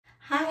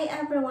Hi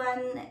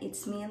everyone,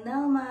 it's me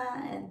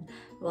Nelma and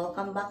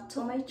welcome back to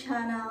my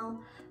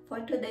channel. For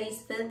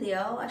today's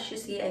video, as you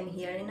see, I'm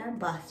here in our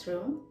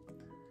bathroom.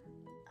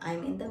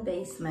 I'm in the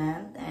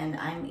basement and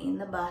I'm in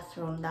the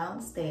bathroom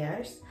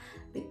downstairs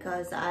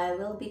because I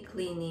will be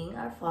cleaning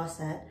our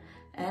faucet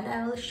and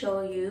I will show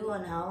you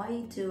on how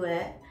I do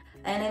it,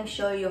 and I'm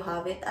sure you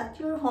have it at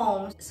your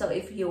home. So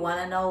if you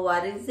want to know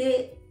what is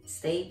it,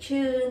 stay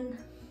tuned.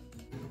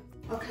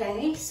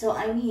 Okay, so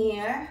I'm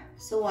here.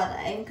 So what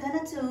I'm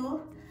gonna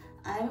do,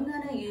 I'm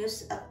gonna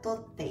use a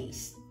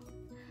toothpaste.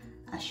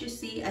 As you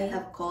see, I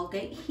have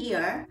Colgate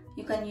here.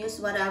 You can use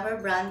whatever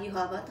brand you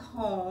have at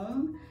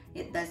home.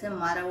 It doesn't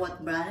matter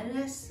what brand it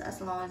is, as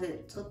long as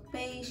it's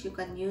toothpaste, you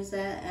can use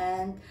it.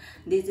 And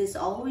this is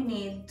all we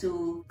need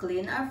to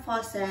clean our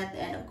faucet.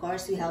 And of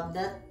course, we have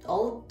that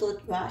old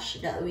toothbrush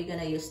that we're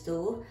gonna use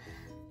to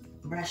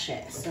brush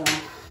it. So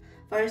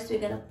first, we're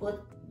gonna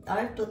put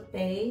our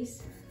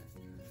toothpaste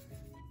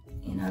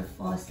in our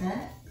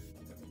faucet.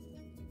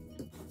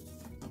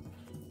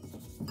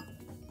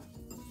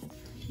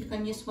 You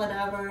can use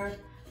whatever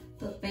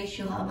toothpaste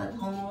you have at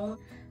home.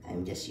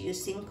 I'm just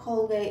using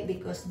Colgate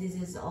because this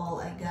is all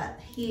I got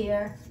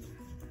here,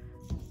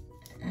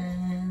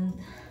 and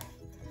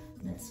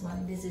that's why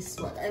this is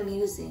what I'm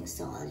using.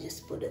 So I'll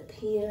just put it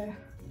here.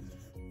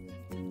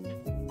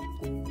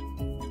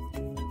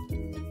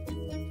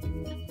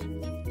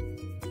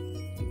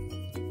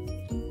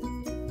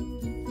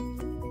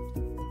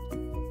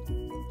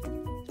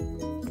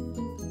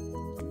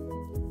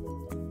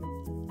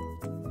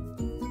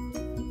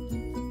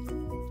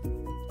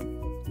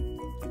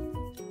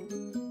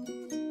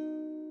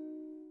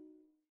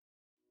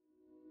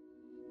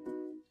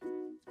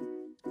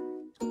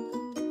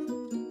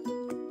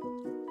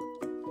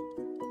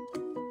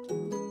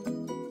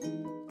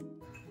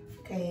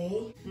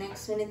 Okay,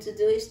 next we need to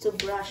do is to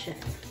brush it.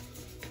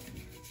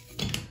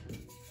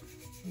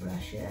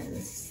 Brush it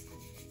as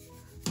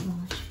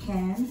much as you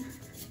can,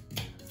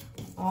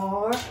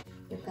 or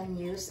you can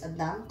use a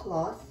damp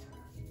cloth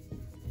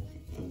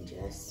and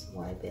just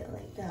wipe it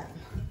like that.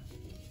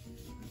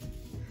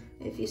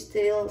 If you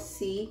still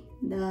see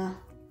the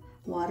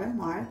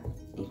watermark,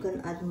 you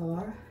can add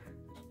more.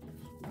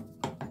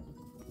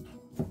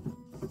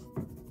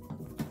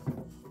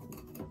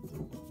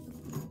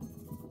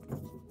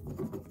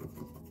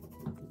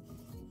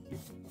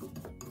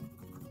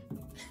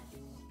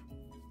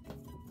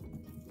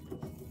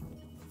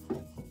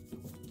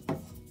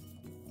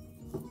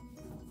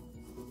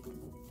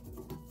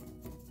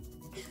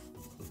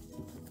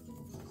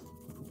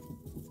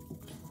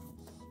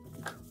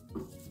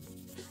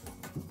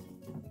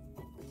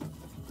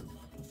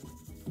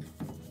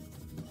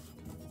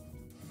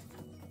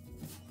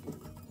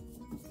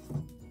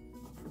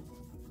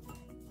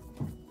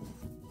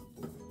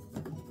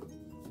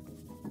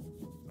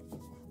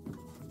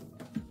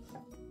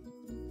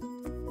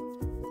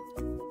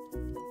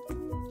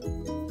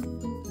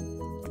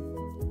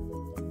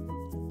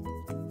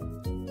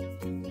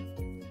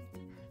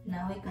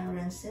 Now we can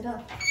rinse it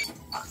off.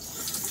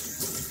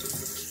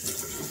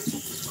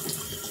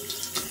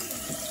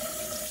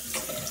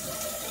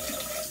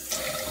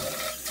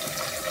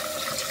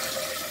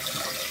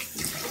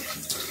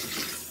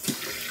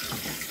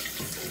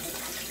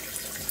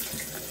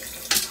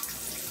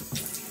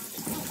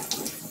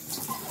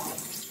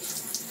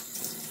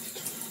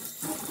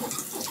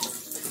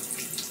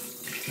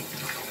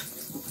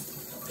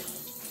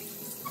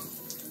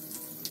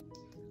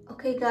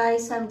 Okay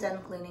guys, I'm done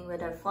cleaning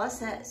with our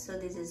faucet. So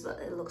this is what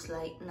it looks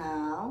like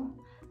now.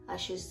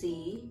 As you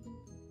see,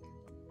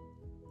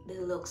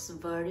 it looks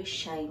very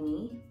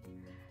shiny.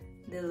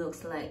 It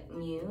looks like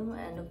new,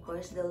 and of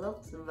course it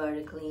looks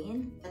very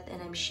clean.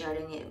 And I'm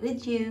sharing it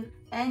with you,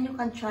 and you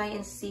can try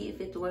and see if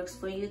it works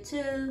for you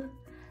too.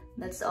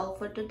 That's all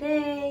for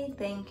today.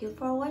 Thank you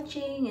for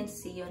watching and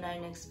see you in our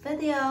next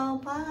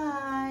video.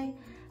 Bye!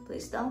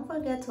 Please don't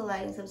forget to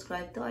like and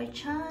subscribe to our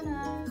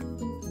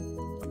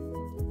channel.